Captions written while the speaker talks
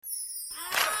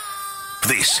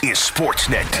This is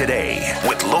Sportsnet Today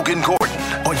with Logan Gordon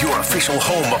on your official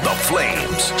home of the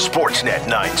Flames. Sportsnet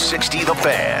 960 The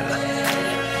Fan.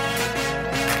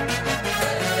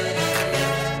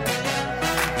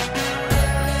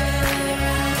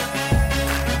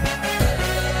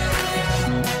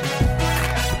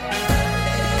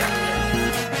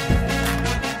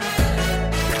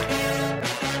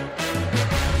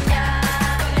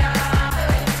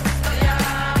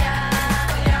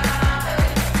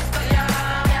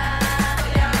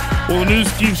 Well, the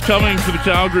news keeps coming for the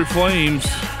Calgary Flames.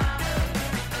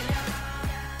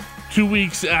 2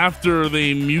 weeks after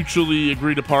they mutually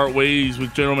agreed to part ways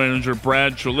with general manager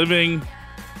Brad Treliving,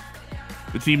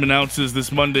 the team announces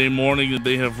this Monday morning that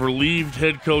they have relieved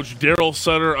head coach Darryl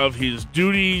Sutter of his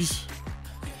duties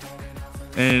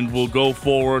and will go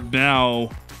forward now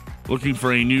looking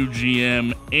for a new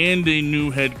GM and a new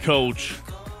head coach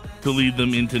to lead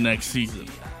them into next season.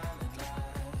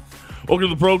 Welcome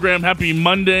to the program. Happy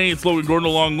Monday. It's Logan Gordon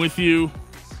along with you.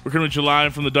 We're coming to you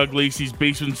live from the Doug Lacey's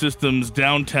Basement Systems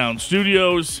downtown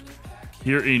studios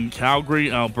here in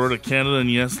Calgary, Alberta, Canada. And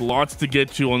yes, lots to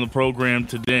get to on the program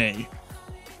today.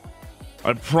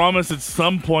 I promise at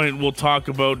some point we'll talk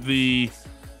about the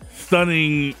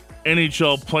stunning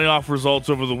NHL playoff results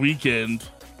over the weekend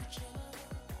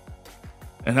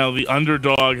and how the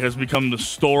underdog has become the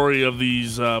story of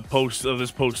these this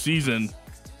postseason.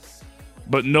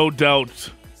 But no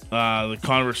doubt the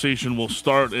conversation will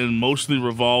start and mostly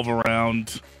revolve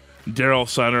around Darryl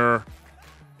Sutter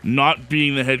not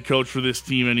being the head coach for this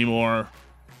team anymore.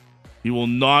 He will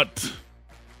not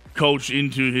coach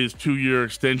into his 2-year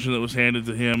extension that was handed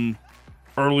to him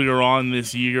earlier on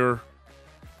this year,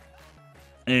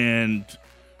 and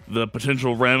the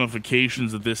potential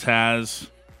ramifications that this has.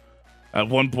 At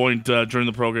one point during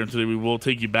the program today, we will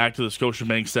take you back to the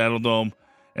Scotiabank Saddledome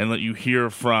and let you hear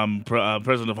from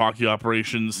President of Hockey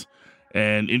Operations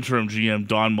and Interim GM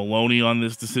Don Maloney on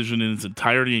this decision in its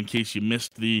entirety, in case you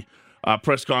missed the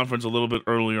press conference a little bit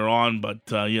earlier on. But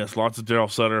yes, lots of Darryl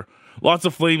Sutter, lots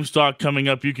of Flames talk coming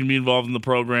up. You can be involved in the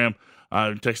program,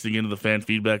 texting into the fan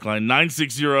feedback line,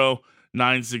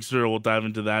 960-960. We'll dive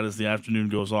into that as the afternoon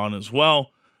goes on as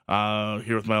well.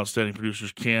 Here with my outstanding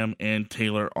producers, Cam and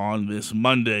Taylor, on this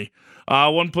Monday.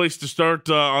 One place to start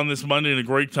on this Monday, and a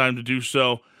great time to do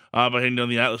so, by heading down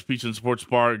the Atlas Pizza and Sports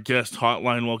Bar guest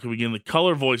hotline. Welcome again the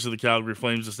color voice of the Calgary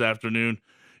Flames this afternoon.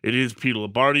 It is Peter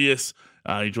Labardius.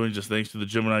 He joins us thanks to the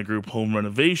Gemini Group Home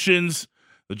Renovations.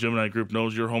 The Gemini Group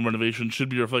knows your home renovation should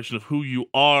be a reflection of who you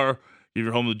are. Give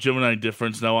your home the Gemini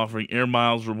difference, now offering air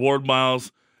miles, reward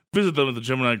miles. Visit them at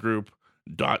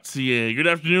thegeminiGroup.ca. Good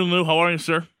afternoon, Lou. How are you,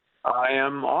 sir? I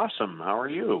am awesome. How are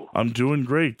you? I'm doing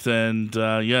great. And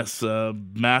yes,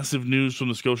 massive news from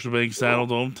the Scotiabank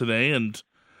Saddledome today. And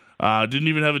didn't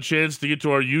even have a chance to get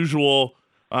to our usual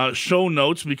show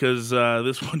notes because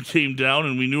this one came down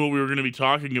and we knew what we were going to be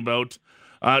talking about.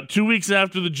 2 weeks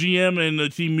after the GM and the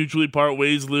team mutually part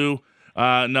ways, Lou,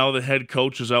 now the head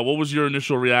coach is out. What was your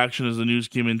initial reaction as the news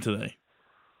came in today?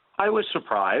 I was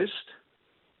surprised.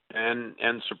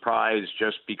 And surprised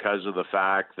just because of the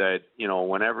fact that, you know,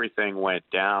 when everything went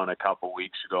down a couple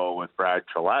weeks ago with Brad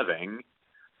Treliving,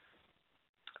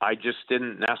 I just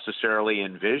didn't necessarily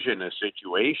envision a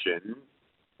situation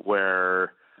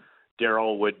where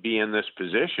Darryl would be in this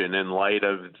position in light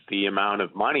of the amount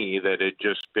of money that had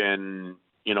just been,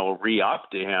 you know,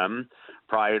 re-upped to him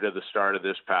prior to the start of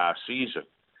this past season.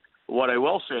 What I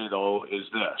will say, though,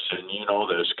 is this, and you know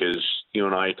this because you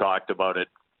and I talked about it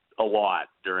a lot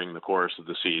during the course of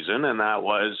the season, and that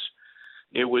was,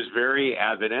 it was very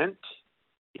evident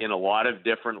in a lot of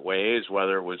different ways,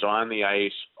 whether it was on the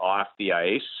ice, off the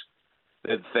ice,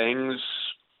 that things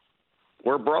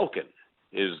were broken,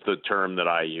 is the term that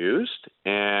I used.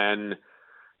 And,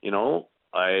 you know,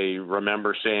 I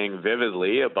remember saying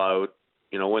vividly about,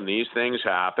 you know, when these things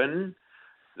happen,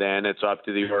 then it's up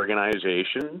to the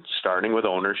organization, starting with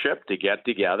ownership, to get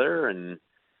together and,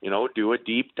 you know, do a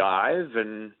deep dive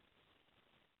and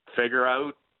figure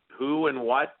out who and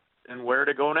what and where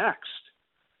to go next.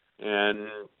 And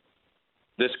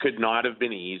this could not have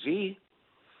been easy.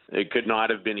 It could not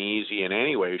have been easy in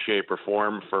any way, shape, or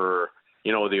form for,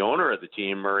 you know, the owner of the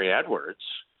team, Murray Edwards.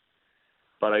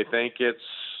 But I think it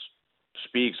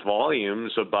speaks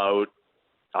volumes about,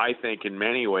 I think in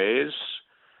many ways,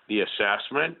 the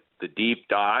assessment, the deep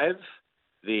dive,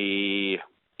 the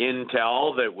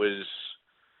intel that was,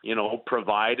 you know,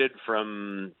 provided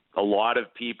from a lot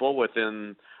of people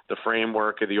within the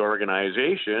framework of the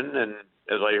organization. And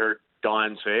as I heard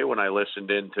Don say when I listened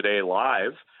in today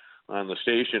live on the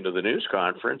station to the news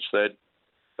conference, that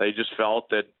they just felt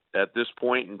that at this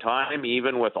point in time,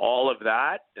 even with all of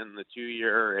that and the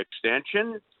 2-year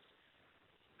extension,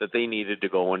 that they needed to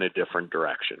go in a different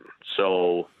direction.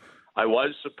 So I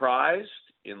was surprised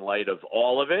in light of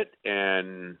all of it,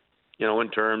 and, in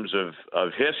terms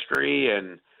of history,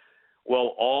 and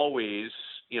will always,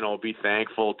 be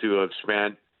thankful to have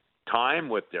spent time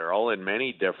with Darryl in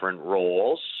many different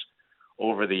roles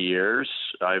over the years.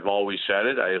 I've always said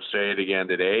it. I'll say it again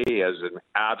today. He has an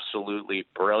absolutely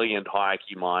brilliant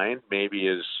hockey mind, maybe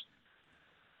as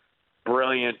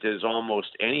brilliant as almost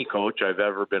any coach I've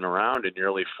ever been around in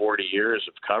nearly 40 years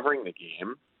of covering the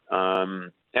game.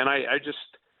 And I just,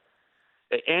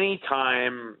 any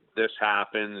time this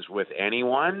happens with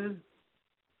anyone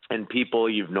and people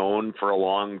you've known for a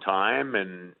long time,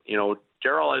 and,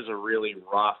 Darryl has a really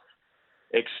rough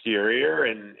exterior,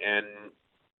 and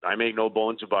I make no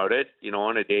bones about it,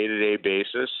 on a day-to-day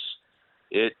basis,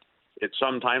 it's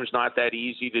sometimes not that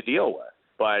easy to deal with.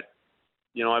 But,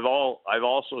 I've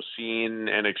also seen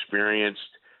and experienced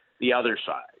the other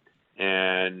side,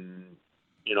 and,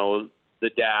 the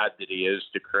dad that he is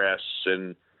to Chris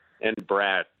and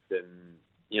Brett, and,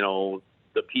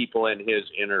 the people in his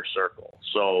inner circle.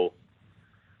 So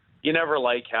you never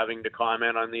like having to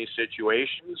comment on these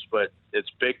situations, but it's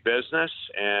big business,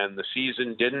 and the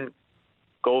season didn't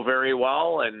go very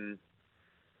well, and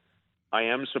I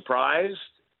am surprised,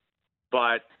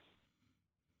 but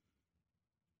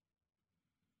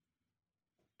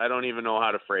I don't even know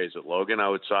how to phrase it, Logan,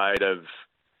 outside of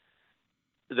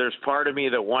there's part of me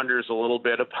that wonders a little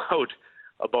bit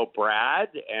about Brad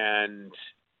and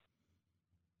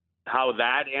how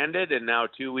that ended, and now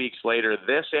 2 weeks later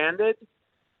this ended,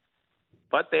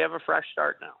 but they have a fresh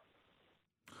start now.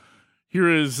 Here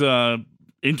is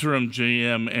interim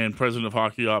GM and president of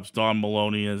Hockey Ops Don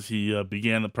Maloney as he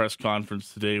began the press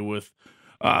conference today with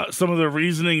some of the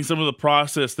reasoning, some of the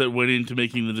process that went into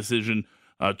making the decision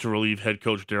to relieve head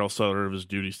coach Darryl Sutter of his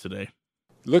duties today.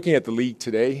 Looking at the league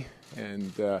today,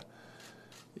 and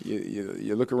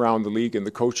you look around the league and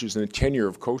the coaches and the tenure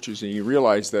of coaches, and you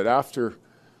realize that after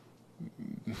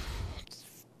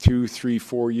 2, 3,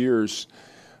 4 years,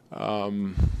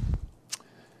 the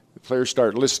players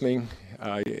start listening.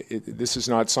 This is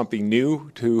not something new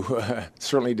to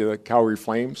certainly to the Calgary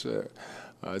Flames.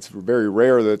 It's very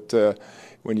rare that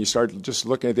when you start just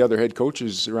looking at the other head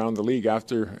coaches around the league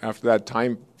after that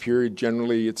time period,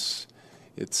 generally it's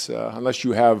unless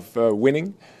you have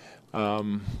winning,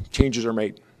 changes are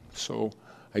made. So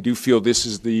I do feel this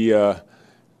is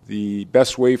the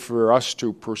best way for us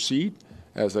to proceed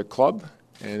as a club,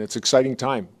 and it's an exciting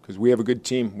time because we have a good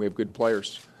team, we have good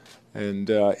players, and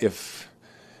if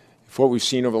what we've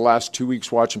seen over the last 2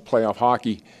 weeks watching playoff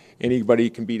hockey, anybody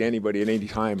can beat anybody at any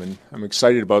time, and I'm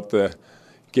excited about the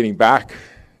getting back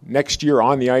next year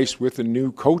on the ice with a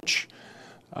new coach,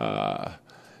 a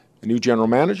new general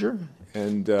manager,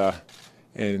 and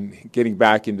getting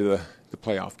back into the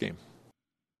playoff game.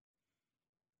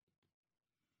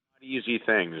 Easy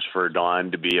things for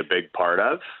Don to be a big part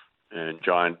of, and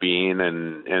John Bean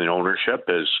and ownership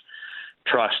has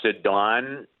trusted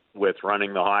Don with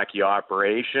running the hockey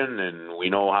operation, and we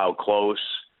know how close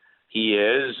he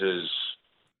is as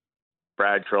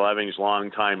Brad Treleving's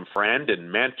longtime friend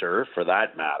and mentor, for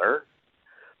that matter.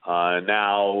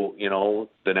 Now,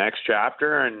 the next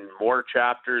chapter and more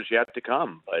chapters yet to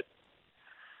come. But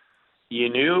you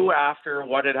knew after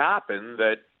what had happened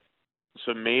that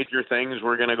some major things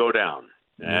were going to go down.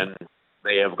 And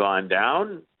they have gone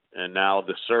down, and now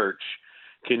the search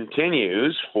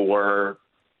continues for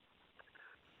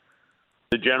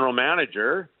the general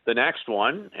manager, the next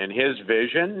one, and his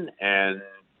vision, and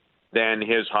then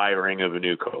his hiring of a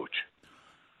new coach.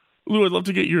 Lou, I'd love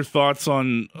to get your thoughts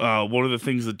on one of the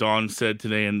things that Don said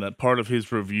today, and that part of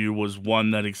his review was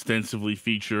one that extensively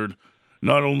featured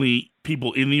not only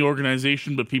people in the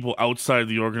organization, but people outside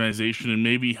the organization, and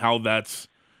maybe how that's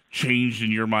changed in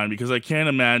your mind. Because I can't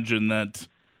imagine that,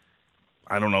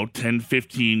 10,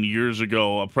 15 years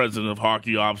ago, a president of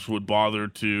Hockey Ops would bother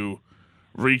to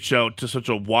reach out to such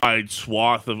a wide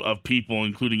swath of people,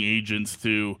 including agents,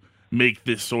 to make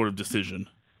this sort of decision.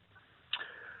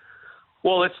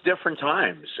 Well, it's different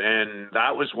times, and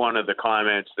that was one of the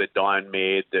comments that Don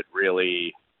made that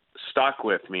really stuck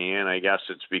with me, and I guess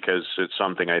it's because it's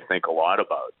something I think a lot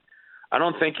about. I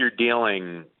don't think you're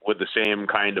dealing with the same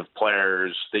kind of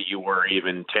players that you were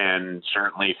even 10,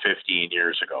 certainly 15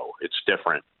 years ago. It's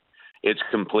different. It's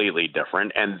completely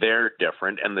different, and they're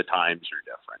different, and the times are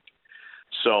different.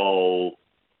 So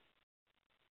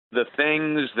the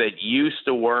things that used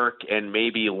to work and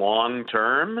maybe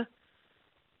long-term,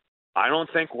 I don't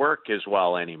think work as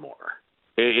well anymore.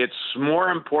 It's more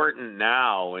important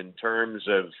now in terms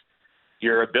of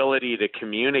your ability to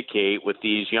communicate with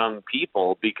these young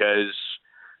people because,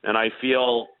 and I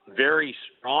feel very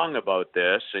strong about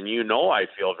this, and I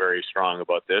feel very strong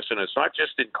about this, and it's not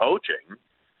just in coaching.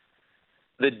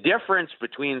 The difference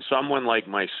between someone like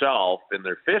myself in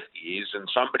their 50s and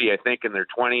somebody I think in their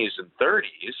 20s and 30s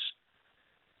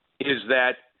is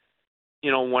that,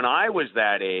 when I was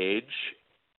that age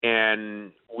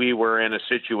and we were in a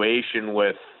situation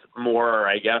with more,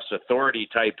 I guess, authority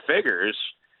type figures,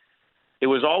 it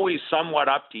was always somewhat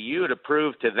up to you to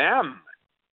prove to them.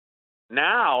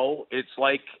 Now it's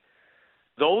like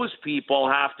those people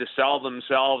have to sell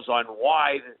themselves on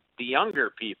why the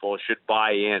younger people should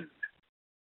buy in.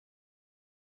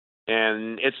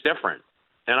 And it's different.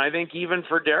 And I think even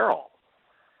for Darryl,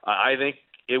 I think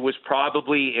it was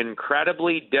probably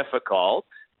incredibly difficult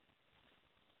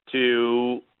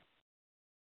to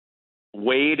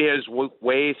wade his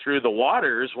way through the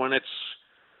waters when it's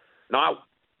not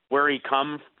where he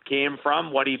came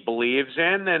from, what he believes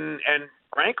in, and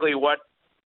frankly, what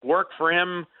worked for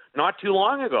him not too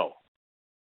long ago.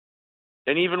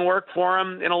 And even worked for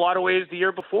him in a lot of ways the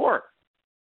year before.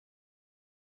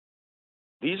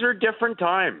 These are different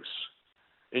times,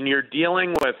 and you're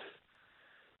dealing with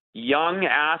young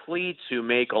athletes who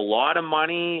make a lot of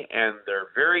money, and they're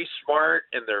very smart,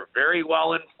 and they're very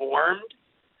well informed,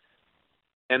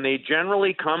 and they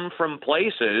generally come from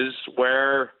places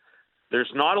where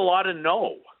there's not a lot of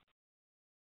no.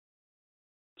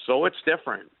 So it's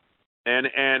different.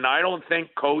 And I don't think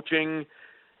coaching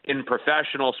in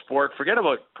professional sport, forget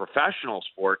about professional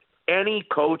sport, any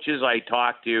coaches I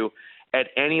talk to at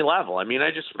any level. I mean,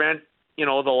 I just spent,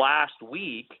 the last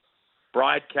week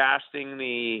broadcasting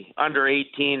the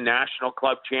under-18 National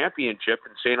Club Championship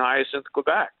in St. Hyacinthe,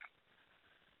 Quebec.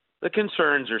 The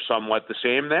concerns are somewhat the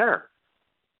same there.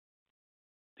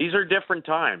 These are different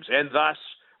times and thus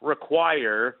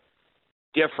require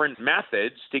different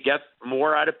methods to get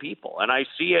more out of people. And I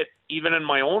see it even in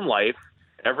my own life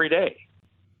every day.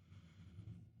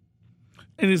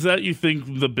 And is that, you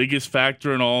think, the biggest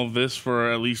factor in all of this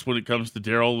for, at least when it comes to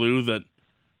Darryl, Lou, that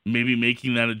maybe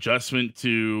making that adjustment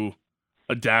to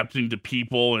adapting to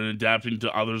people and adapting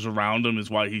to others around him is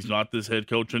why he's not this head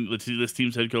coach, this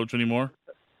team's head coach anymore?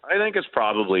 I think it's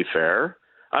probably fair.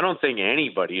 I don't think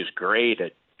anybody is great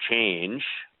at change.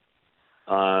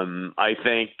 I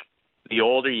think the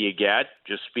older you get,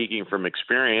 just speaking from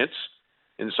experience,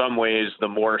 in some ways the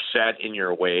more set in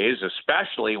your ways,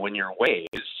 especially when your ways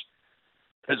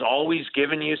has always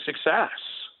given you success.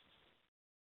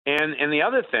 And the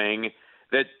other thing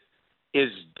that is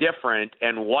different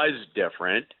and was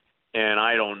different, and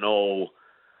I don't know,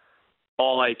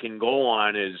 all I can go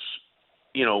on is,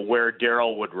 where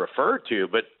Darryl would refer to,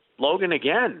 but Logan,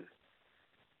 again,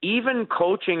 even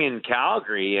coaching in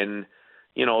Calgary and,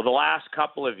 the last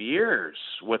couple of years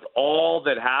with all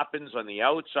that happens on the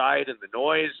outside and the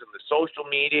noise and the social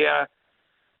media,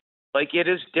 like, it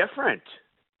is different.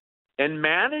 And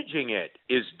managing it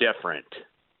is different.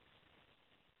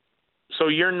 So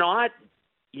you're not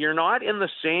in the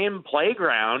same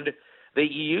playground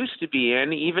that you used to be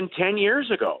in even 10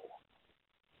 years ago.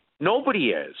 Nobody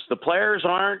is. The players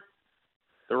aren't.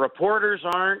 The reporters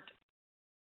aren't.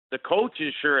 The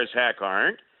coaches sure as heck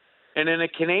aren't. And in a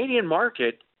Canadian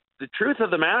market, the truth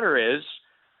of the matter is,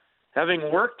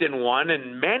 having worked in one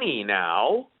and many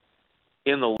now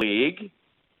in the league,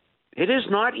 it is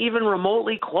not even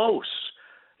remotely close.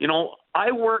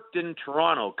 I worked in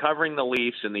Toronto covering the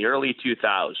Leafs in the early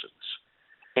 2000s,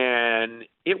 and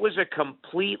it was a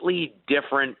completely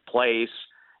different place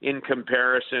in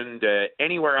comparison to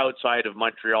anywhere outside of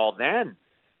Montreal then.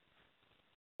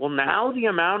 Well, now the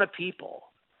amount of people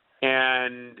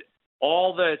and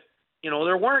all the,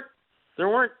 there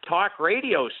weren't talk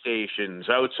radio stations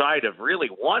outside of really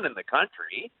one in the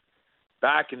country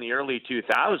back in the early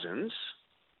 2000s.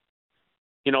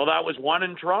 That was one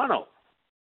in Toronto.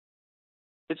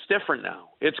 It's different now.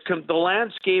 The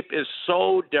landscape is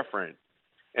so different,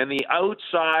 and the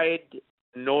outside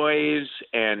noise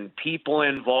and people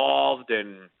involved,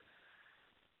 and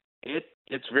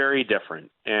it's very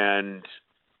different. And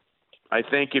I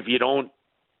think if you don't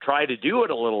try to do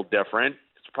it a little different,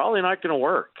 it's probably not going to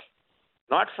work.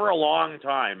 Not for a long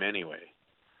time, anyway.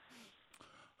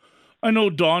 I know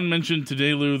Don mentioned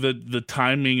today, Lou, that the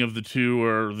timing of the two,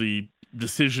 or the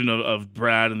decision of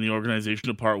Brad and the organization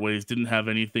to part ways, didn't have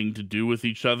anything to do with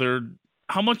each other.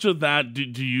 How much of that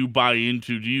do you buy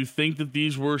into? Do you think that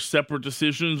these were separate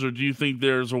decisions, or do you think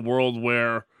there's a world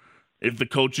where if the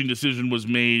coaching decision was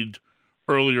made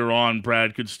earlier on,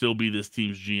 Brad could still be this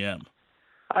team's GM?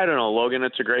 I don't know, Logan.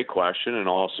 It's a great question in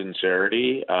all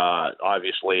sincerity.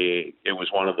 Obviously, it was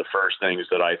one of the first things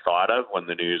that I thought of when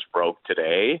the news broke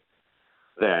today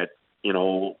that,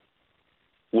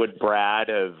 would Brad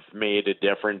have made a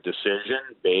different decision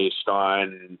based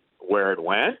on where it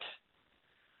went?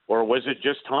 Or was it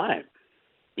just time?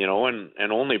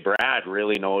 And only Brad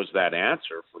really knows that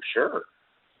answer for sure.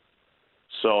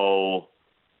 So,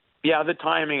 yeah, the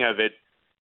timing of it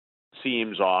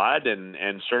seems odd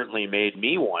and certainly made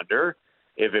me wonder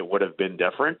if it would have been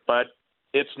different, but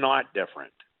it's not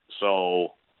different.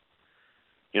 So,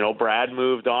 Brad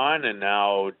moved on, and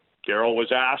now Darryl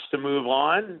was asked to move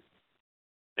on,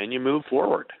 and you move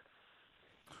forward.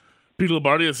 Peter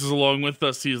Labardius is along with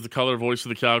us. He is the color voice of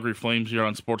the Calgary Flames here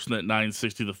on Sportsnet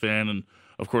 960 The Fan, and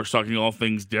of course talking all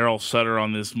things Darryl Sutter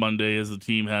on this Monday as the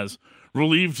team has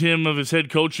relieved him of his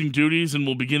head coaching duties and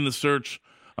will begin the search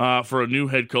for a new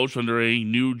head coach under a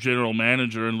new general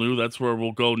manager. And Lou, that's where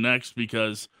we'll go next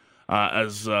because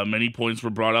as many points were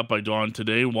brought up by Don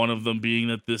today, one of them being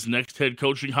that this next head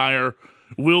coaching hire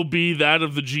will be that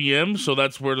of the GM. So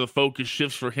that's where the focus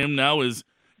shifts for him now, is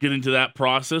getting to that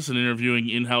process and interviewing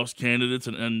in-house candidates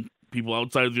and people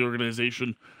outside of the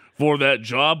organization for that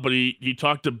job. But he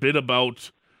talked a bit about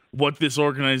what this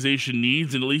organization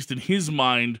needs, and at least in his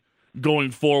mind, going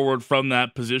forward from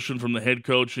that position, from the head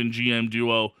coach and GM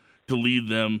duo, to lead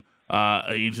them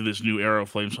into this new era of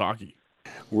Flames hockey.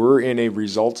 We're in a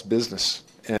results business,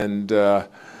 and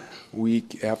we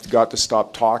have got to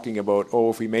stop talking about,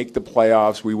 if we make the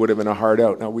playoffs, we would have been a hard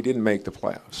out. No, we didn't make the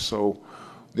playoffs. So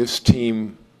this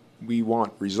team, we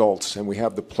want results, and we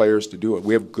have the players to do it.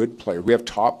 We have good players. We have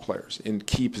top players in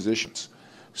key positions.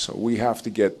 So we have to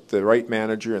get the right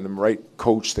manager and the right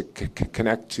coach that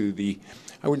connect to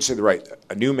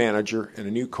a new manager and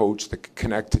a new coach that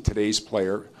connect to today's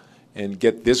player and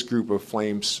get this group of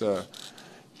Flames,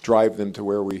 drive them to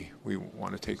where we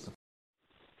want to take them.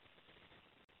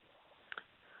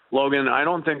 Logan, I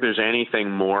don't think there's anything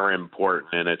more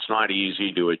important, and it's not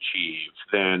easy to achieve,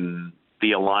 than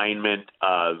the alignment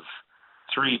of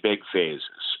three big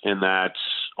phases, and that's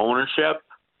ownership,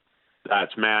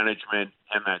 that's management,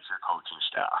 and that's your coaching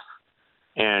staff.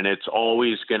 And it's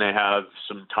always going to have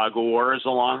some tug-of-wars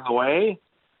along the way,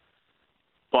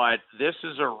 but this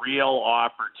is a real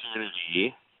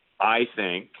opportunity, I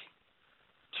think,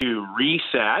 to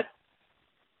reset,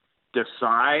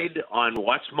 decide on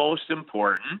what's most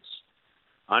important,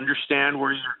 understand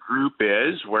where your group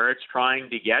is, where it's trying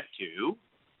to get to,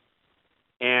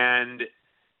 and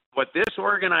what this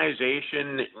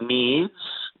organization needs,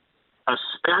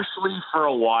 especially for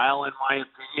a while, in my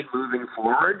opinion, moving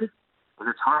forward, and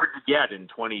it's hard to get in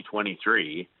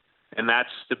 2023, and that's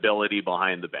stability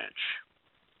behind the bench.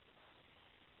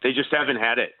 They just haven't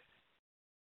had it.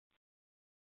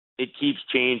 It keeps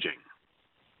changing.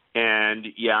 And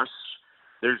yes,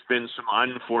 there's been some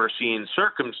unforeseen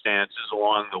circumstances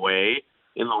along the way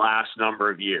in the last number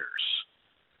of years.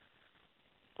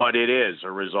 But it is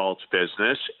a results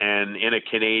business, and in a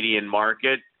Canadian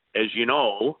market, as you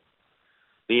know,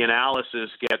 the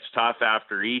analysis gets tough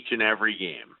after each and every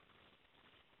game.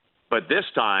 But this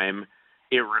time,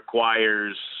 it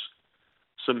requires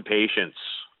some patience,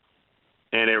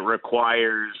 and it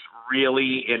requires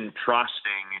really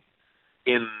entrusting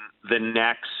in the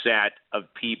next set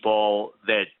of people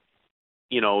that,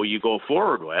 you go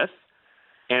forward with,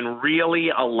 and really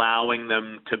allowing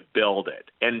them to build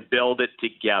it and build it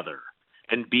together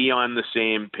and be on the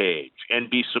same page and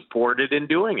be supported in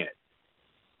doing it.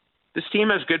 This team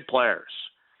has good players,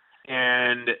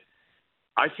 and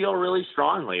I feel really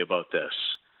strongly about this.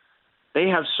 They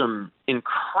have some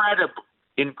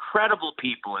incredible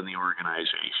people in the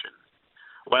organization,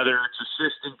 whether it's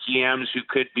assistant GMs who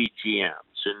could be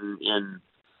GMs in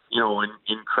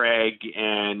Craig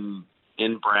and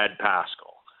in Brad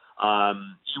Pascal.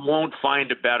 You won't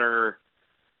find a better,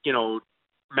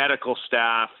 medical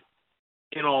staff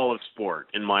in all of sport,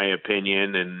 in my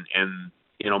opinion, and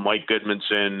Mike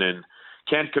Goodmanson and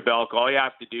Kent Kabelka. All you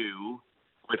have to do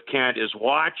with Kent is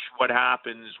watch what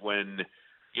happens when,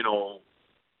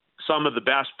 some of the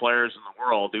best players in the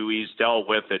world who he's dealt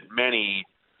with at many,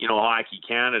 Hockey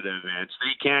Canada events,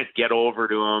 they can't get over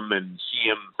to him and see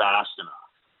him fast enough.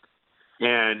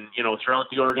 And, throughout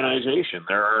the organization,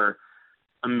 there are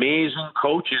amazing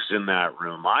coaches in that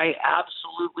room. I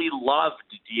absolutely loved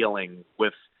dealing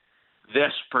with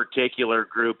this particular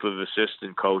group of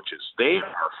assistant coaches. They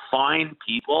are fine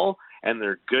people, and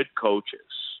they're good coaches.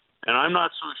 And I'm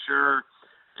not so sure,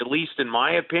 at least in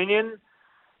my opinion,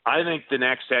 I think the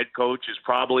next head coach is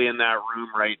probably in that room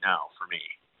right now for me.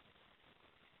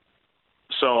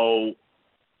 So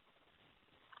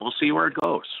We'll see where it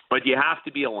goes. But you have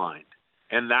to be aligned.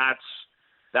 And that's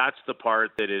the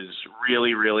part that is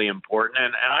really, really important.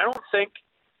 And I don't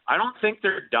think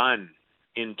they're done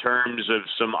in terms of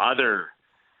some other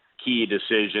key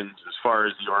decisions as far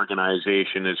as the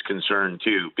organization is concerned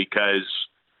too, because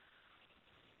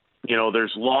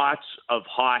there's lots of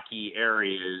hockey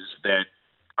areas that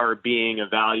are being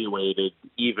evaluated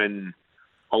even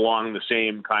along the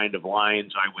same kind of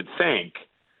lines, I would think,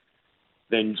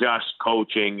 than just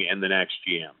coaching and the next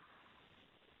GM.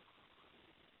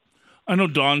 I know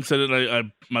Don said it. I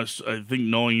think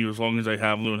knowing you as long as I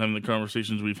have, Lou, and having the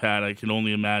conversations we've had, I can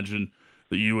only imagine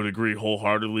that you would agree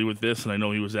wholeheartedly with this. And I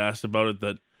know he was asked about it,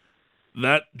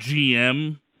 that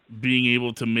GM being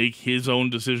able to make his own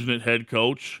decision at head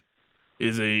coach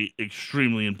is a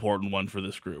extremely important one for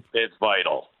this group. It's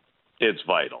vital. It's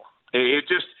vital.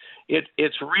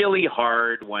 It's really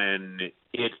hard when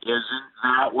it isn't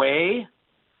that way,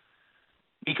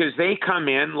 because they come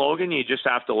in, Logan, you just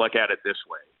have to look at it this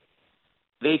way.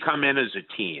 They come in as a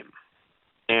team,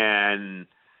 and,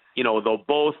 they'll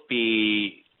both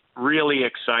be really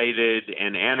excited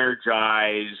and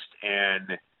energized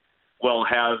and will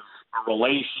have a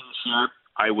relationship,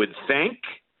 I would think,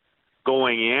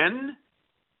 going in.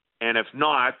 And if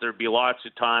not, there'd be lots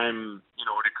of time,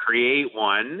 to create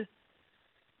one.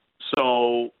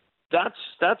 So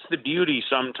that's the beauty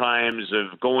sometimes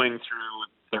of going through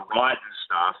the rotten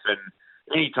stuff. And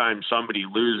anytime somebody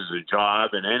loses a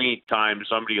job, and anytime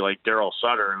somebody like Darryl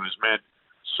Sutter, who has meant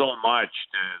so much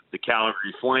to the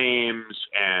Calgary Flames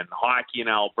and hockey in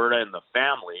Alberta and the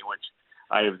family, which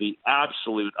I have the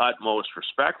absolute utmost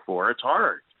respect for, it's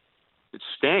hard. It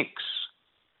stinks.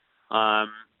 But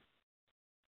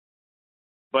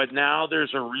now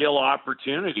there's a real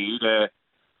opportunity to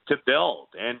build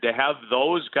and to have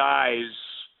those guys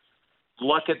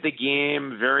look at the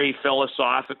game very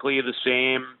philosophically the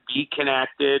same, be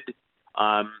connected.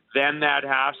 Then that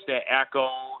has to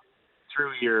echo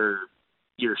through your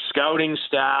scouting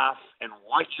staff and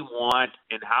what you want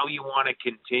and how you want to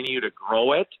continue to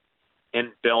grow it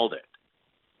and build it.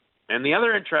 And the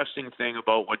other interesting thing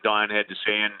about what Don had to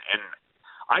say, and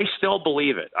I still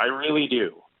believe it, I really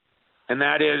do, and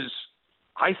that is,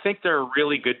 I think there are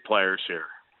really good players here.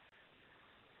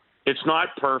 It's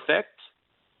not perfect.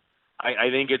 I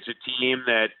think it's a team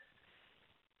that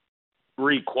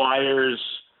requires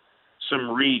some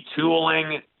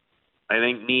retooling. I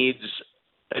think needs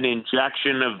an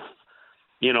injection of,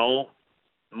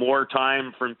 more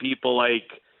time from people like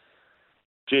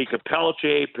Jacob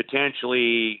Pelche,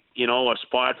 potentially, a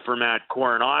spot for Matt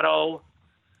Coronado.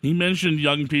 He mentioned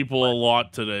young people a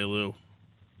lot today, Lou.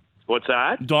 What's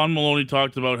that? Don Maloney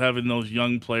talked about having those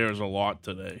young players a lot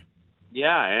today.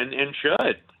 Yeah, and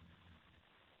should.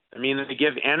 I mean, they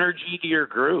give energy to your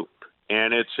group,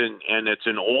 and it's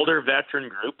an older veteran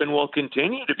group, and will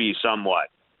continue to be somewhat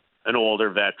an older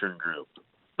veteran group.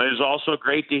 But it's also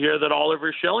great to hear that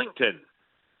Oliver Shillington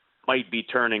might be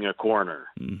turning a corner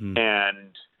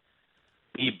and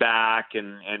be back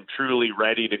and truly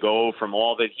ready to go from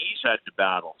all that he's had to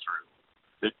battle through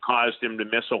that caused him to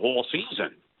miss a whole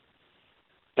season.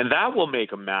 And that will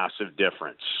make a massive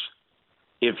difference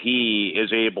if he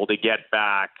is able to get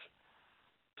back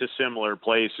to similar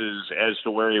places as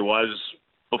to where he was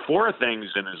before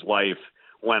things in his life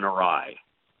went awry.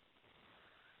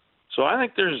 So I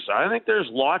think there's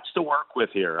lots to work with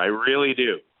here. I really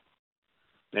do.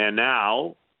 And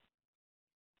now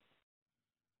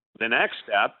the next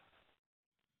step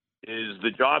is the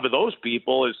job of those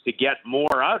people is to get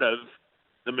more out of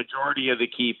the majority of the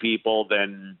key people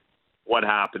than what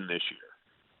happened this year.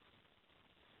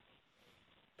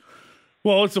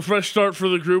 Well, it's a fresh start for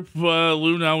the group,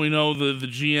 Lou. Now we know the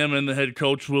GM and the head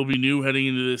coach will be new heading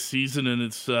into this season, and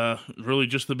it's really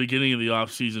just the beginning of the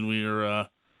offseason. We are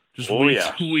just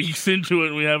weeks into it,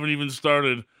 and we haven't even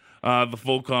started the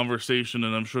full conversation,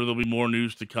 and I'm sure there'll be more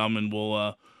news to come, and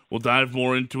we'll dive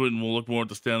more into it, and we'll look more at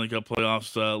the Stanley Cup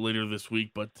playoffs later this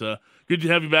week. But good to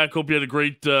have you back. Hope you had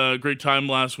a great time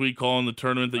last week calling the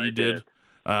tournament that you did. Great.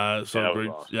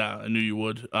 Awesome. Yeah, I knew you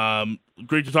would.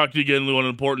 Great to talk to you again, Lou, on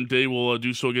an important day. We'll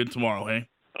do so again tomorrow, hey?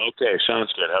 Okay,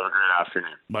 sounds good. Have a great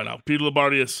afternoon. Bye now. Peter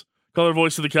Labardius, color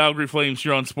voice of the Calgary Flames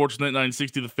here on Sportsnet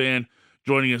 960 The Fan,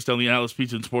 joining us down the Atlas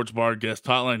Pizza and Sports Bar guest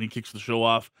hotline. He kicks the show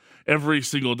off every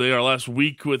single day. Our last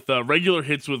week with regular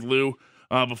hits with Lou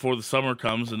before the summer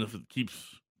comes, and if it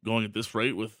keeps going at this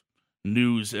rate with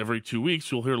news every 2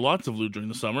 weeks, you'll hear lots of Lou during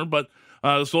the summer. But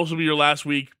this will also be your last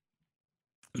week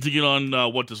to get on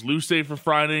What Does Lou Say for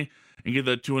Friday and get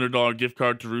that $200 gift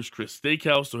card to Ruth's Chris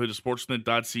Steakhouse. So head to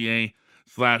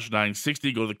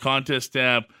sportsnet.ca/960. Go to the contest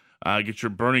tab. Get your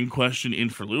burning question in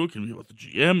for Lou. It can be about the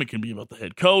GM. It can be about the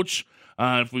head coach.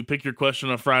 If we pick your question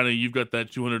on Friday, you've got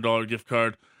that $200 gift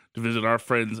card to visit our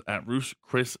friends at Ruth's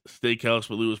Chris Steakhouse.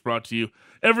 But Lou is brought to you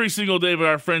every single day by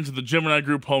our friends at the Gemini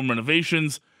Group Home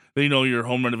Renovations. They know your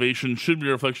home renovation should be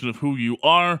a reflection of who you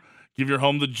are. Give your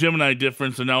home the Gemini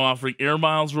difference. They're now offering air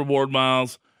miles, reward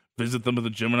miles. Visit them at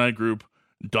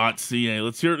thegemiNigroup.ca.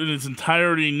 Let's hear it in its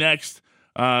entirety next.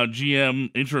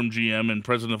 Interim GM and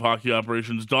President of Hockey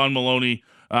Operations, Don Maloney,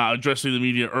 addressing the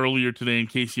media earlier today in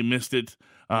case you missed it.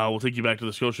 We'll take you back to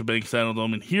the Scotiabank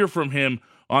Saddledome and hear from him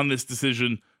on this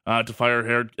decision to fire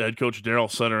head coach Darryl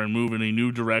Sutter and move in a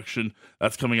new direction.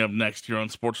 That's coming up next here on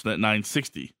Sportsnet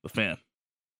 960, The Fan.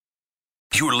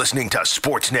 You're listening to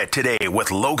Sportsnet Today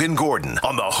with Logan Gordon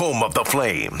on the home of the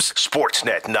Flames.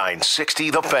 Sportsnet 960,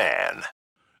 The Fan.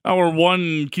 Hour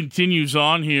one continues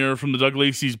on here from the Doug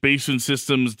Lacey's Basement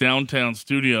Systems downtown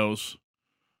studios.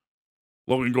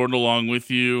 Logan Gordon along with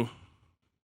you.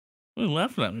 What are you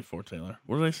laughing at me for, Taylor?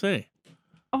 What did I say?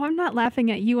 Oh, I'm not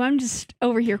laughing at you. I'm just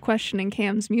over here questioning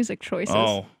Cam's music choices.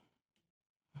 Oh,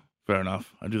 fair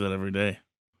enough. I do that every day.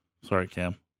 Sorry,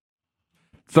 Cam.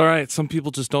 It's all right. Some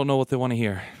people just don't know what they want to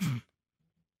hear.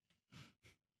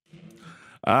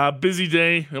 Busy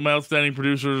day. My outstanding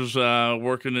producers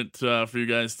working it for you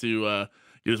guys to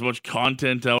get as much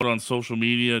content out on social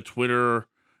media, Twitter,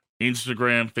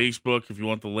 Instagram, Facebook, if you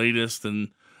want the latest.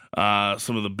 And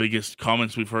some of the biggest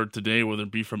comments we've heard today, whether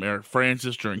it be from Eric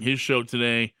Francis during his show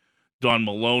today, Don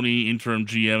Maloney, interim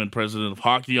GM and president of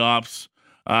Hockey Ops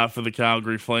for the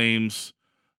Calgary Flames.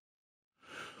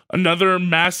 Another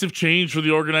massive change for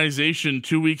the organization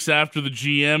 2 weeks after the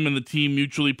GM and the team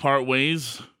mutually part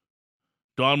ways.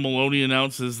 Don Maloney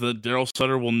announces that Darryl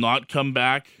Sutter will not come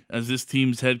back as this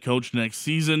team's head coach next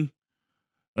season.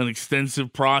 An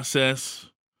extensive process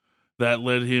that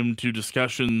led him to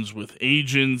discussions with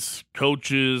agents,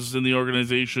 coaches in the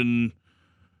organization,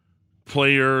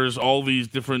 players, all these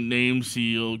different names.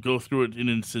 He'll go through it in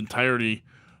its entirety.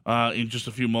 In just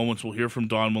a few moments, we'll hear from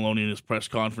Don Maloney in his press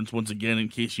conference once again, in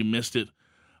case you missed it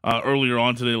earlier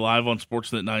on today, live on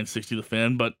Sportsnet 960 The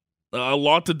Fan. But a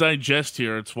lot to digest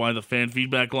here. It's why the fan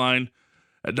feedback line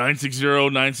at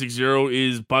 960-960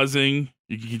 is buzzing.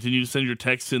 You can continue to send your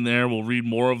texts in there. We'll read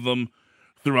more of them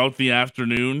throughout the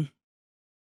afternoon.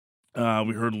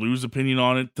 We heard Lou's opinion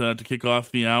on it to kick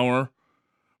off the hour.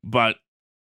 But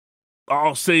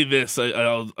I'll say this.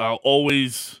 I'll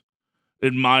always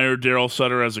admire Darryl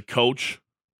Sutter as a coach.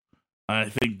 I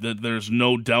think that there's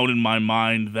no doubt in my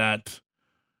mind that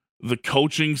the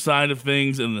coaching side of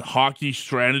things and the hockey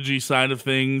strategy side of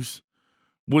things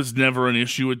was never an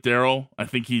issue with Darryl. I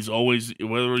think he's always,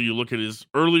 whether you look at his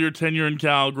earlier tenure in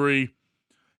Calgary,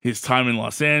 his time in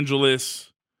Los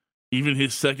Angeles, even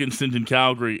his second stint in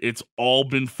Calgary, it's all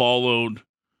been followed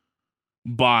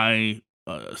by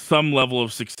some level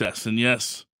of success. And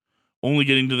yes, only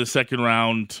getting to the second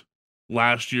round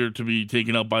last year to be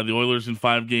taken out by the Oilers in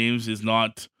 5 games is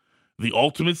not the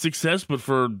ultimate success, but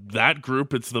for that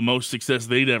group, it's the most success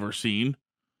they'd ever seen.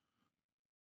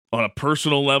 On a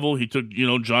personal level, he took,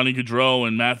 Johnny Gaudreau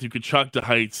and Matthew Tkachuk to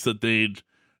heights that they'd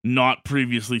not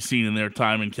previously seen in their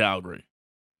time in Calgary.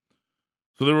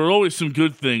 So there were always some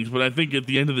good things, but I think at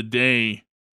the end of the day,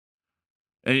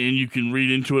 and you can read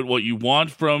into it what you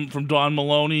want from Don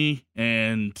Maloney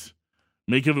and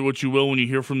make of it what you will when you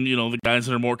hear from, the guys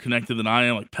that are more connected than I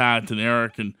am, like Pat and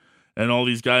Eric and all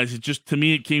these guys. It just, to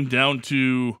me, it came down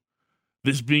to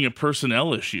this being a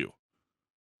personnel issue.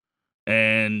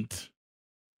 And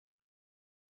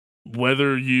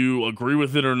whether you agree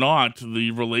with it or not, the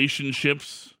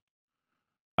relationships,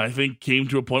 I think, came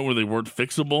to a point where they weren't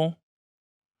fixable.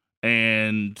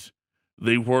 And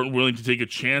they weren't willing to take a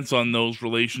chance on those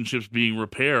relationships being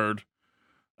repaired.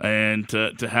 And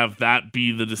to have that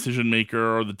be the decision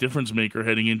maker or the difference maker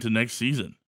heading into next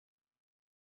season.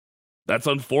 That's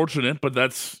unfortunate, but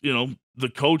that's, the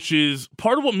coaches.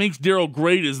 Part of what makes Darryl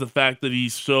great is the fact that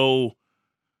he's so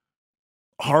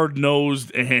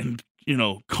hard-nosed and,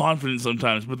 confident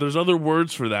sometimes. But there's other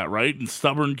words for that, right? And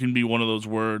stubborn can be one of those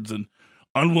words. And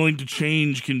unwilling to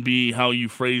change can be how you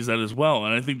phrase that as well.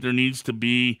 And I think there needs to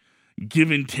be give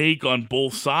and take on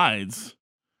both sides.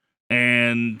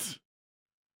 And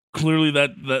clearly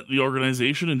that the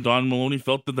organization and Don Maloney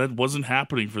felt that wasn't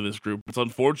happening for this group. It's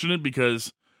unfortunate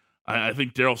because I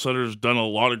think Darryl Sutter has done a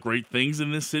lot of great things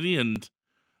in this city, and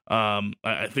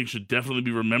I think should definitely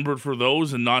be remembered for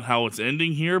those and not how it's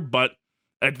ending here. But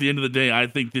at the end of the day, I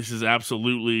think this is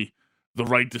absolutely the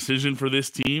right decision for this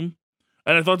team.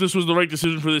 And I thought this was the right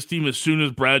decision for this team as soon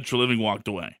as Brad Treliving walked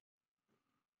away.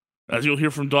 As you'll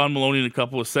hear from Don Maloney in a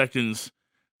couple of seconds,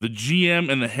 the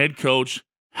GM and the head coach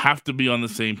have to be on the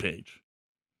same page.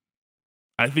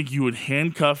 I think you would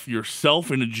handcuff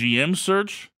yourself in a GM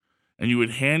search, and you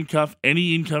would handcuff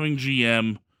any incoming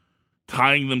GM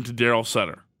tying them to Darryl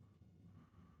Sutter.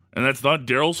 And that's not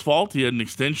Darryl's fault. He had an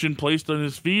extension placed on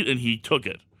his feet, and he took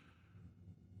it.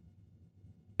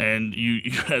 And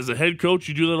you as a head coach,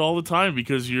 you do that all the time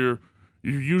because you're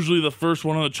usually the first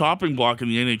one on the chopping block in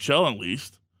the NHL, at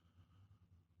least.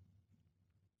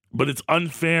 But it's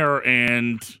unfair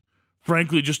and,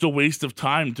 frankly, just a waste of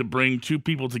time to bring two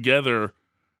people together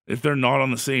if they're not on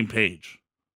the same page.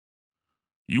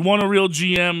 You want a real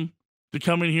GM to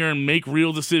come in here and make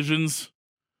real decisions,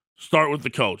 start with the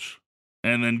coach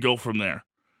and then go from there.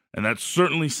 And that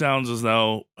certainly sounds as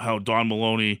though how Don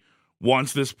Maloney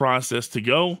wants this process to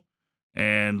go,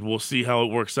 and we'll see how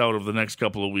it works out over the next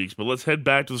couple of weeks. But let's head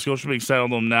back to the Scotiabank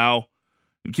Saddledome now.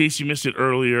 In case you missed it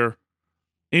earlier,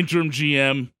 interim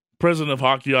GM, president of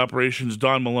hockey operations,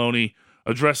 Don Maloney,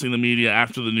 addressing the media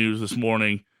after the news this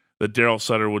morning that Darryl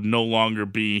Sutter would no longer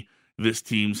be this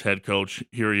team's head coach.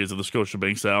 Here he is at the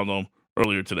Scotiabank Saddledome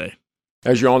earlier today.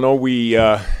 As you all know, we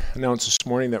announced this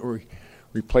morning that we're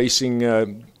replacing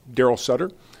Darryl Sutter,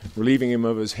 relieving him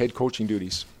of his head coaching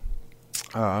duties.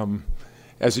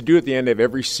 As you do at the end of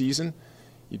every season,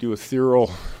 you do a thorough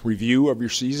review of your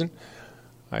season.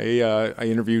 I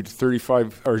interviewed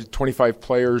 25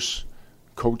 players,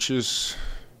 coaches,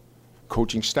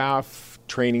 coaching staff,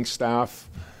 training staff,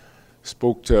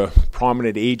 spoke to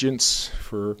prominent agents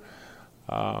who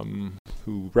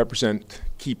represent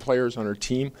key players on our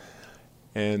team,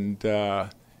 and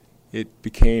it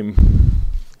became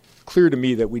clear to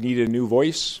me that we needed a new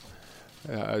voice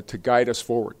to guide us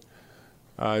forward.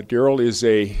 Darryl is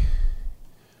a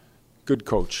good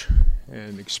coach,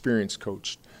 an experienced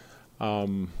coach.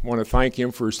 Want to thank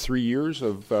him for his 3 years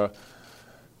of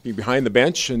being behind the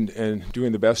bench and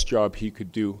doing the best job he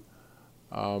could do.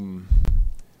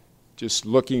 Just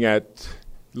looking at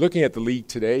the league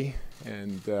today,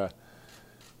 and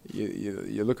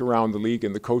you look around the league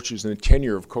and the coaches and the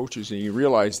tenure of coaches, and you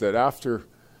realize that after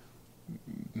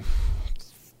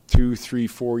 2, 3,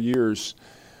 4 years,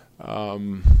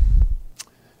 the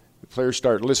players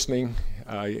start listening.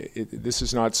 This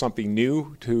is not something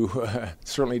new to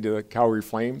certainly to the Calgary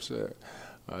Flames.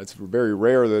 It's very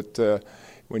rare that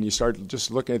when you start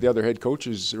just looking at the other head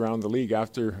coaches around the league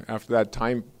after that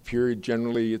time period,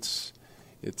 generally it's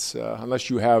unless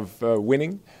you have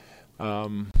winning,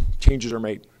 changes are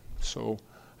made. So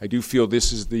I do feel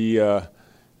this is the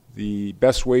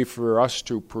best way for us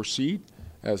to proceed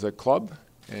as a club,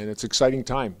 and it's an exciting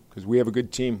time because we have a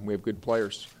good team, we have good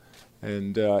players,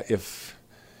 and if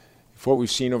what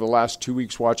we've seen over the last 2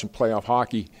 weeks watching playoff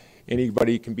hockey,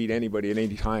 anybody can beat anybody at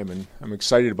any time, and I'm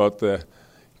excited about the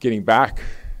getting back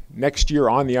next year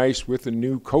on the ice with a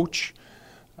new coach,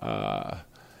 a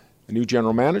new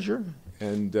general manager,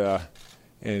 and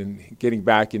getting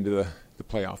back into the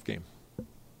playoff game.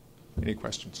 Any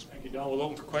questions? Thank you, Don. We'll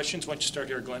open for questions. Why don't you start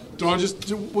here, Glenn? Don,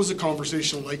 just what was the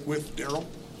conversation like with Darryl?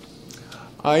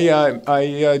 I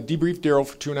debriefed Darryl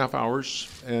for 2.5 hours,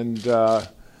 and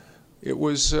it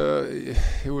was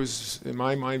in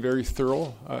my mind very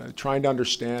thorough, trying to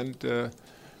understand,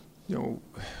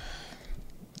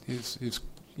 his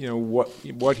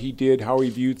what he did, how he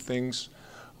viewed things.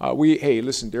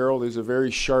 Listen, Darryl is a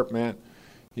very sharp man.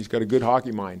 He's got a good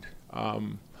hockey mind.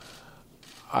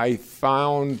 I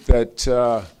found that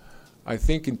I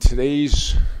think in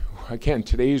today's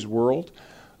world,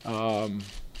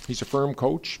 he's a firm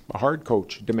coach, a hard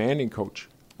coach, a demanding coach.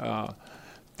 That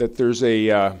there's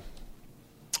a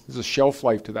shelf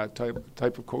life to that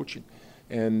type of coaching,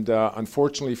 and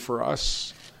unfortunately for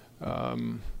us,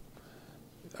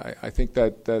 I think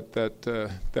that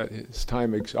his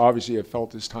time obviously I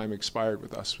felt his time expired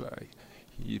with us.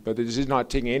 But it is not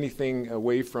taking anything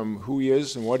away from who he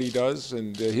is and what he does,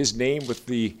 and his name with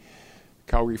the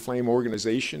Calgary Flame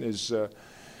organization is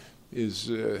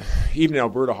even in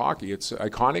Alberta hockey, it's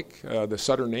iconic, the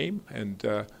Sutter name. And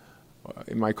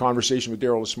in my conversation with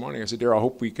Darryl this morning, I said, Darryl, I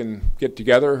hope we can get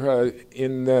together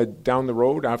down the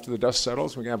road after the dust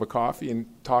settles. We can have a coffee and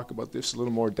talk about this a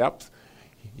little more depth.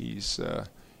 He's a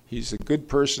good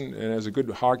person and has a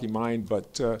good hockey mind,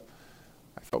 but I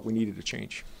felt we needed a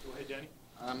change. Go ahead, Danny.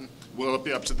 Will it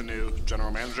be up to the new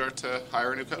general manager to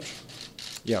hire a new coach?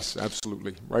 Yes,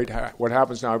 absolutely. Right. What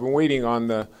happens now? I've been waiting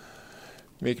on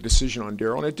make a decision on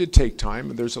Darryl, and it did take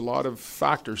time. And there's a lot of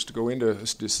factors to go into a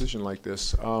decision like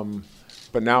this.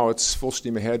 But now it's full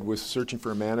steam ahead with searching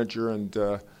for a manager, and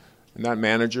that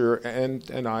manager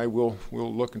and I will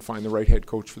look and find the right head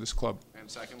coach for this club. And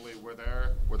secondly, were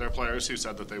there players who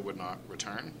said that they would not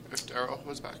return if Darryl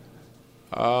was back?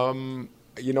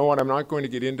 You know what? I'm not going to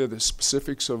get into the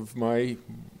specifics of my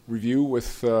review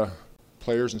with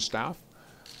players and staff,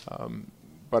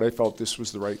 but I felt this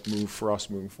was the right move for us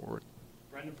moving forward.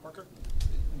 Brandon Parker?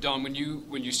 Don, when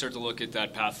you start to look at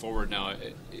that path forward now,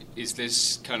 is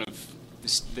this kind of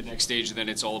the next stage, and then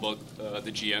it's all about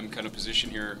the GM kind of position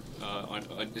here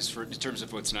in terms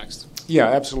of what's next? Yeah,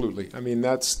 absolutely. I mean,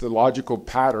 that's the logical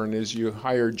pattern is you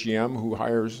hire GM who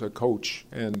hires a coach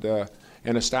and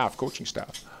a staff, coaching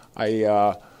staff.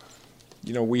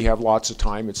 We have lots of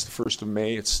time. It's the 1st of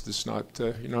May. It's not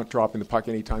you're not dropping the puck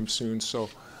anytime soon. So,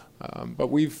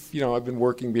 but I've been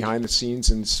working behind the scenes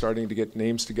and starting to get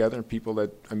names together and people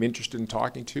that I'm interested in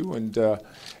talking to. And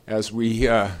as we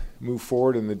move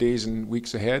forward in the days and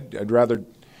weeks ahead, I'd rather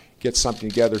get something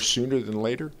together sooner than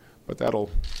later. But that'll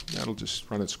just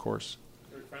run its course.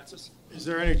 Eric Francis? Is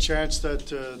there any chance that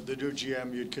the new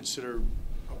GM you'd consider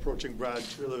approaching Brad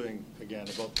Treliving again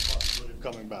about the possibility of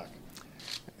coming back?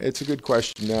 It's a good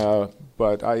question,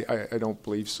 but I don't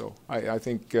believe so. I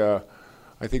think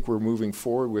we're moving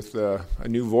forward with a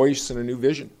new voice and a new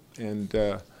vision,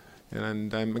 and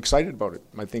I'm excited about it.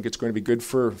 I think it's going to be good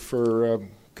for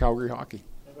Calgary hockey.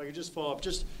 If I could just follow up,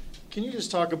 can you just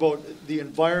talk about the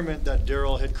environment that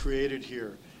Darryl had created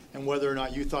here, and whether or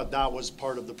not you thought that was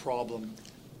part of the problem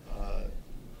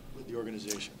with the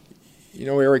organization? You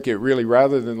know, Eric, it really,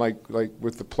 rather than like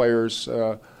with the players,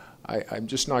 I'm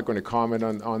just not going to comment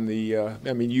on the.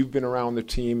 I mean, you've been around the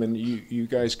team, and you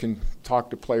guys can talk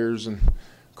to players and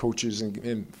coaches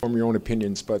and form your own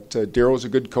opinions. But Darryl's a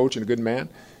good coach and a good man.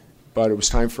 But it was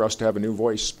time for us to have a new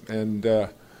voice, and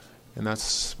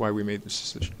that's why we made this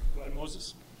decision.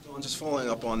 Moses? Just following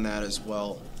up on that as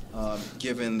well,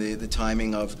 given the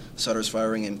timing of Sutter's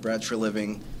firing and Brad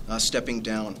Treliving stepping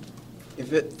down,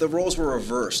 if the roles were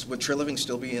reversed, would Treliving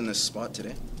still be in this spot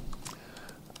today?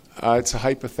 It's a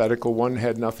hypothetical. One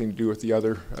had nothing to do with the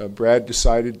other. Brad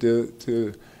decided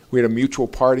to we had a mutual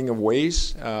parting of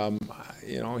ways.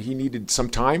 He needed some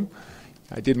time.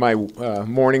 I did my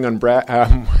morning on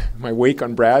Brad, my wake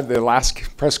on Brad, the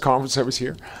last press conference I was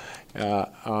here.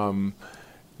 Brad's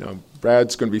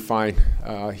going to be fine.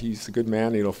 He's a good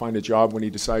man. He'll find a job when he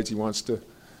decides he wants to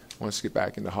get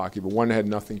back into hockey. But one had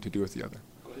nothing to do with the other.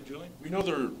 Go ahead, Julian. We know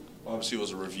there obviously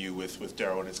was a review with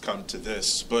Darryl and it's come to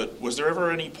this, but was there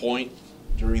ever any point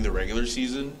during the regular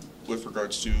season with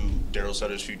regards to Darryl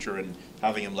Sutter's future and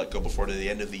having him let go before the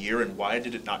end of the year, and why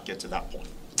did it not get to that point?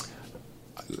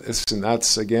 Listen,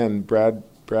 that's, again, Brad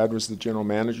was the general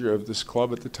manager of this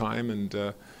club at the time,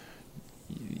 and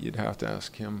you'd have to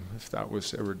ask him if that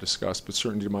was ever discussed, but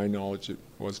certainly to my knowledge it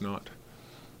was not.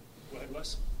 Go ahead,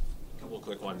 Wes. A couple of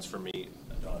quick ones for me,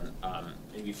 Don.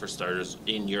 Maybe for starters,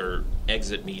 in your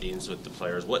exit meetings with the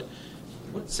players, what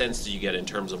sense do you get in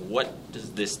terms of what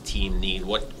does this team need?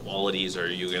 What qualities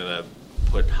are you going to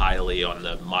put highly on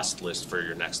the must list for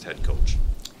your next head coach?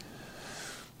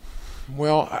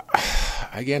 Well,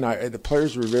 again, the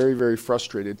players were very, very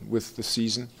frustrated with the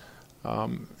season.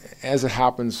 As it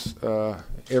happens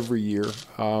every year,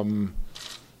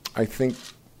 I think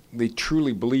they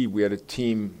truly believe we had a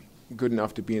team good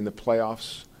enough to be in the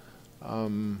playoffs.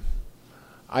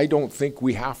 I don't think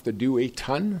we have to do a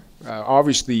ton.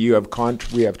 Obviously, we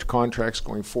have contracts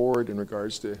going forward in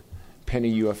regards to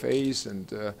pending UFAs and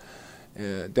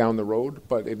down the road.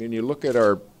 But when you look at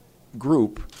our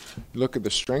group, look at the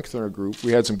strength in our group.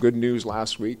 We had some good news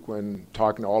last week when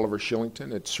talking to Oliver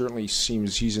Shillington. It certainly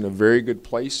seems he's in a very good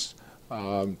place.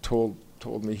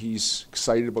 Told me he's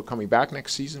excited about coming back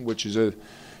next season, which is a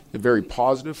very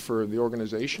positive for the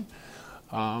organization.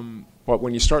 But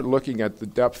when you start looking at the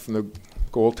depth from the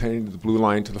goaltending to the blue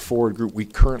line to the forward group we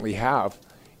currently have,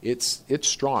 it's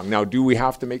strong. Now, do we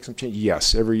have to make some changes?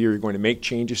 Yes, every year you're going to make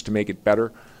changes to make it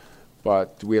better.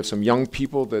 But we have some young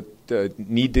people that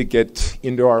need to get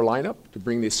into our lineup to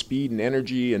bring the speed and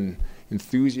energy and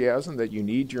enthusiasm that you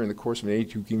need during the course of an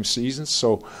 82-game season.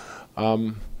 So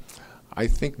I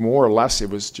think more or less it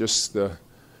was just the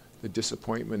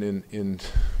disappointment in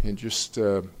just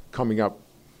coming up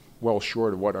well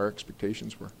short of what our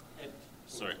expectations were.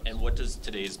 And what does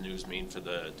today's news mean for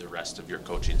the rest of your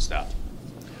coaching staff?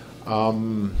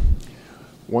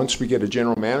 Once we get a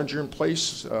general manager in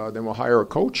place, then we'll hire a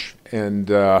coach, and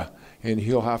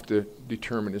he'll have to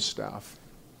determine his staff.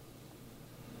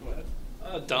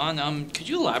 Don, could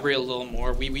you elaborate a little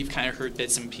more? We've kind of heard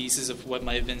bits and pieces of what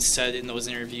might have been said in those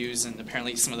interviews, and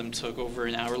apparently some of them took over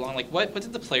an hour long. Like, what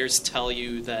did the players tell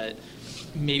you that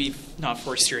maybe not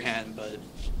forced your hand, but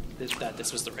that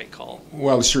this was the right call?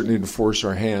 Well, it certainly didn't force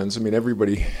our hands. I mean,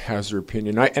 everybody has their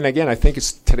opinion. And again, I think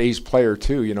it's today's player,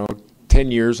 too. 10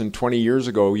 years and 20 years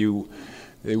ago,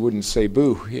 they wouldn't say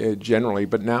boo generally.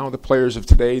 But now the players of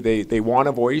today, they want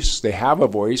a voice, they have a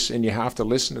voice, and you have to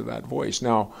listen to that voice.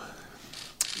 Now,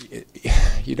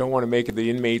 you don't want to make it the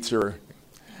inmates are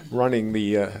running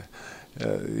the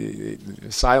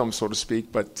asylum, so to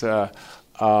speak, but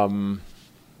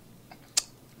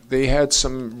they had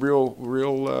some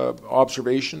real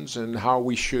observations and how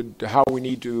we should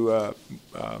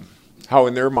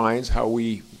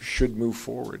move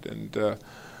forward. And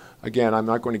again, I'm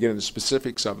not going to get into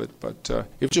specifics of it, but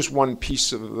it was just one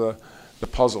piece of the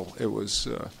puzzle. It was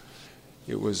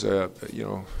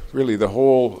really the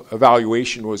whole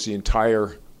evaluation was the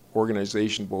entire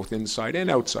organization, both inside and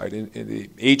outside. And the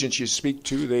agents you speak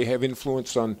to, they have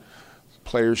influence on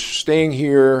players staying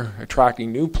here,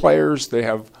 attracting new players. They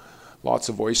have lots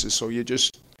of voices. So you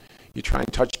try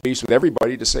and touch base with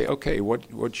everybody to say, okay,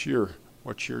 what's your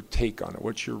take on it?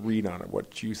 What's your read on it?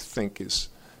 What do you think has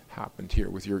happened here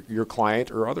with your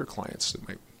client or other clients that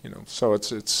might, So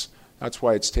that's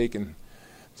why it's taken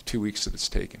the 2 weeks that it's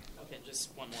taken. Okay,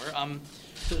 just one more.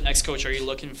 For the next coach, are you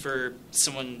looking for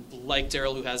someone like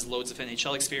Darryl who has loads of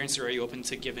NHL experience, or are you open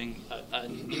to giving a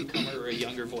newcomer or a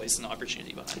younger voice an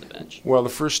opportunity behind the bench? Well, the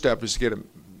first step is to get a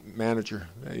manager.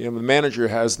 The manager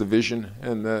has the vision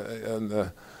and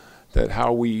that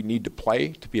how we need to play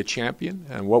to be a champion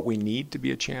and what we need to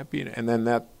be a champion, and then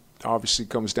that obviously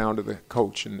comes down to the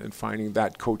coach and finding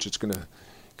that coach that's going to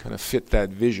kind of fit that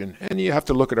vision. And you have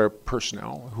to look at our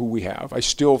personnel, who we have. I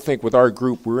still think with our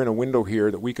group, we're in a window here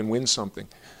that we can win something.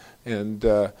 And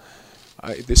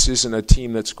this isn't a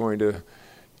team that's going to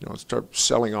start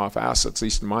selling off assets, at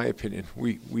least in my opinion.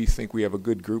 We think we have a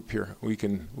good group here.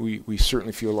 We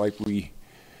certainly feel like we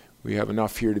have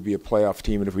enough here to be a playoff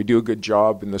team. And if we do a good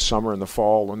job in the summer and the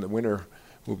fall and the winter,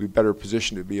 we'll be better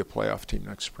positioned to be a playoff team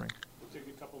next spring.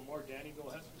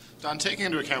 Don, taking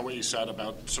into account what you said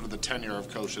about sort of the tenure of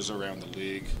coaches around the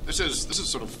league, this is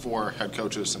sort of 4 head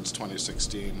coaches since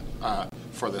 2016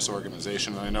 for this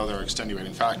organization, and I know there are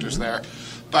extenuating factors there.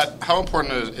 But how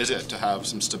important is it to have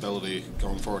some stability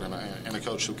going forward and a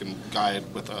coach who can guide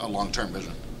with a long-term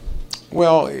vision?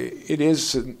 Well, it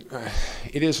is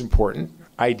important.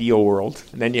 Ideal world,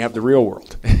 and then you have the real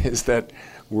world. Is that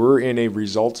we're in a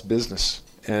results business,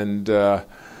 and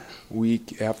we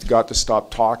have got to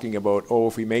stop talking about,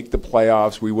 if we make the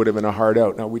playoffs, we would have been a hard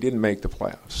out. No, we didn't make the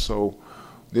playoffs. So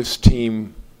this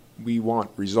team, we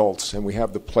want results, and we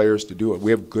have the players to do it.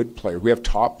 We have good players. We have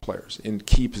top players in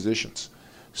key positions.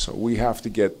 So we have to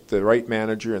get the right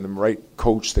manager and the right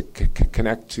coach that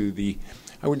connect to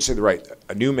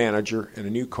a new manager and a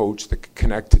new coach that can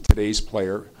connect to today's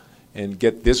player and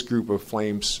get this group of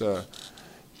Flames,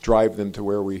 drive them to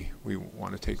where we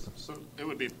want to take them. So it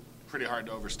would be pretty hard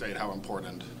to overstate how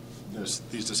important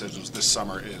these decisions this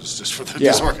summer is just for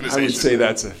this organization. I would say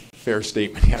that's a fair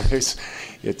statement. Yeah,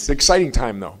 it's an exciting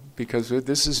time, though, because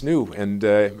this is new, and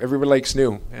everybody likes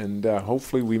new, and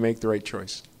hopefully we make the right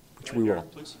choice, which we will.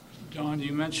 Don,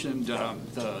 you mentioned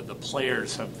the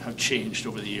players have changed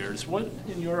over the years. What,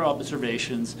 in your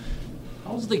observations,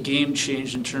 how's the game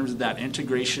changed in terms of that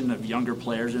integration of younger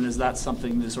players, and is that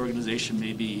something this organization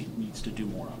maybe needs to do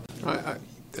more of?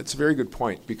 That's a very good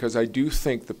point, because I do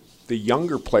think the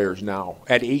younger players now,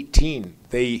 at 18,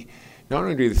 they not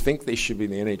only do they think they should be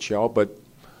in the NHL, but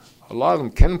a lot of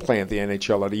them can play at the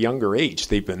NHL at a younger age.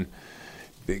 They've been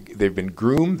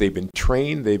groomed, they've been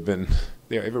trained,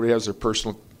 everybody has their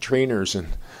personal trainers and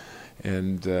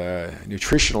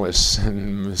nutritionists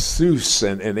and masseuse,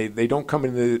 and they don't come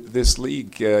into this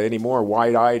league anymore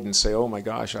wide-eyed and say, oh my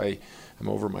gosh, I'm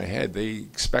over my head. They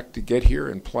expect to get here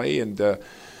and play, and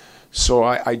so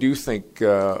I do think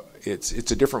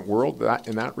it's a different world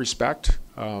in that respect.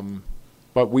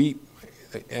 But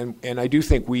I do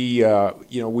think we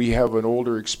have an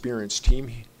older, experienced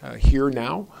team here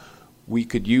now. We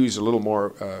could use a little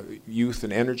more youth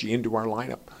and energy into our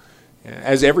lineup.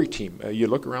 As every team, you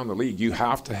look around the league, you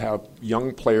have to have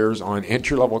young players on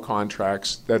entry-level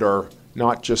contracts that are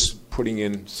not just putting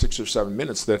in 6 or 7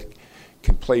 minutes, that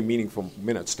can play meaningful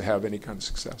minutes to have any kind of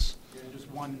success.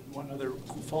 Just one other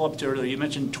follow-up to earlier. You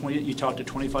mentioned you talked to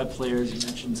 25 players. You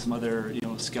mentioned some other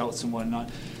scouts and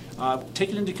whatnot.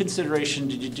 Taking into consideration,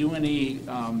 did you do any?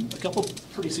 A couple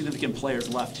pretty significant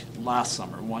players left last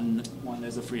summer. One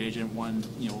as a free agent, one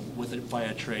with it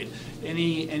via trade.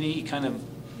 Any kind of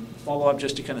follow-up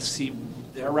just to kind of see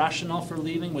their rationale for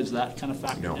leaving? Was that kind of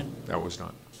factored in? No, that was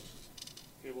not.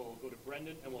 Okay, we'll go to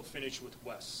Brendan and we'll finish with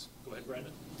Wes. Go ahead,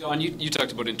 Brendan. Don, you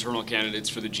talked about internal candidates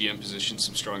for the GM position,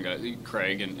 some strong guys,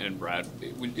 Craig and Brad.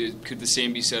 Could the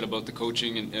same be said about the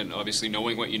coaching and obviously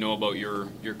knowing what you know about your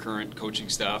current coaching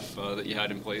staff that you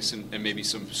had in place and maybe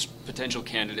some potential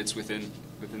candidates within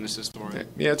within the system? Right?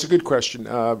 Yeah, it's a good question.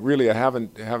 Really, I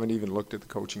haven't even looked at the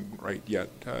coaching right yet.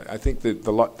 I think that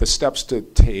the steps to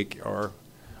take are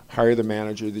hire the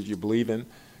manager that you believe in,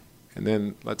 and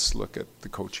then let's look at the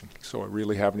coaching. So I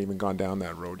really haven't even gone down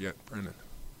that road yet, Brendan.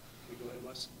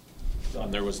 Don,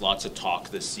 there was lots of talk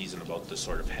this season about the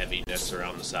sort of heaviness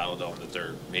around the Saddledome, that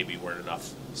there maybe weren't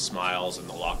enough smiles in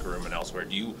the locker room and elsewhere.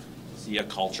 Do you see a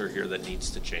culture here that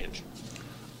needs to change?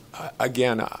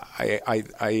 Again, I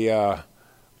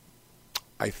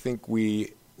think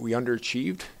we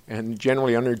underachieved, and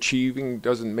generally underachieving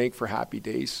doesn't make for happy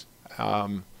days.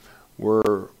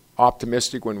 We're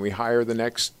optimistic when we hire the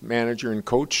next manager and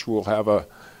coach. We'll have a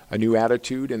new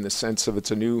attitude in the sense of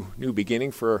it's a new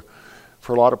beginning for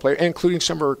a lot of players, including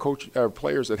some of our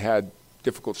players that had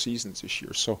difficult seasons this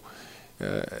year. So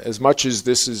as much as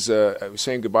this is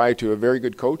saying goodbye to a very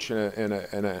good coach and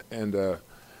a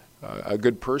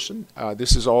good person,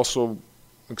 this is also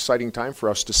exciting time for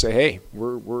us to say, hey,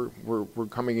 we're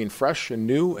coming in fresh and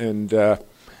new, and we're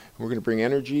going to bring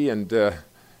energy and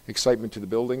excitement to the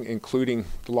building, including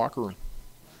the locker room.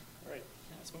 All right.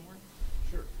 Can I ask one more?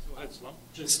 Sure. Go ahead, Sloan.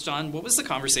 Just, John, what was the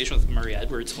conversation with Murray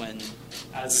Edwards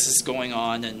as this is going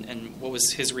on, and what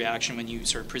was his reaction when you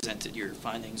sort of presented your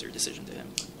findings or decision to him?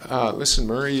 Listen,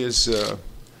 Murray is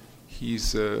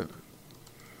he's a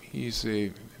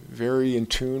very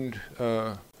in-tuned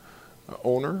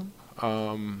owner,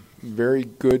 very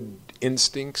good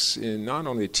instincts in not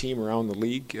only the team around the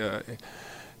league.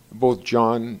 Both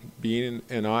John Bean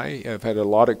and I have had a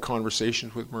lot of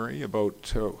conversations with Murray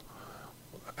about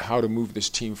how to move this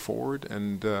team forward,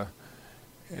 and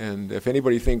if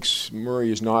anybody thinks Murray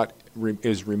is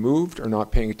removed or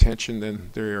not paying attention, then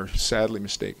they are sadly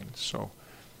mistaken. So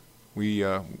we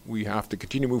have to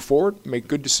continue to move forward, make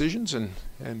good decisions, and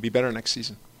be better next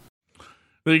season.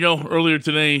 There you go. Earlier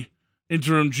today,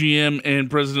 interim GM and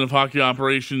president of hockey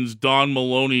operations Don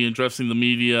Maloney addressing the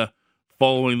media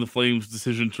following the Flames'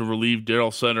 decision to relieve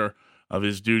Darryl Sutter of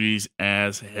his duties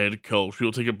as head coach.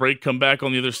 We'll take a break, come back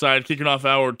on the other side, kicking off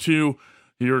hour two.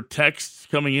 Your texts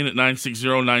coming in at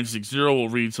 960-960. We'll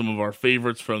read some of our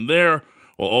favorites from there.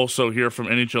 We'll also hear from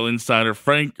NHL insider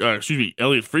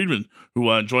Elliot Friedman,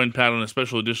 who joined Pat on a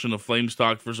special edition of Flames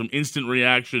Talk for some instant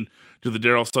reaction to the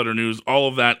Darryl Sutter news. All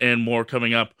of that and more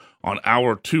coming up on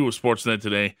hour two of Sportsnet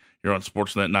today here on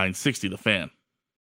Sportsnet 960, The Fan.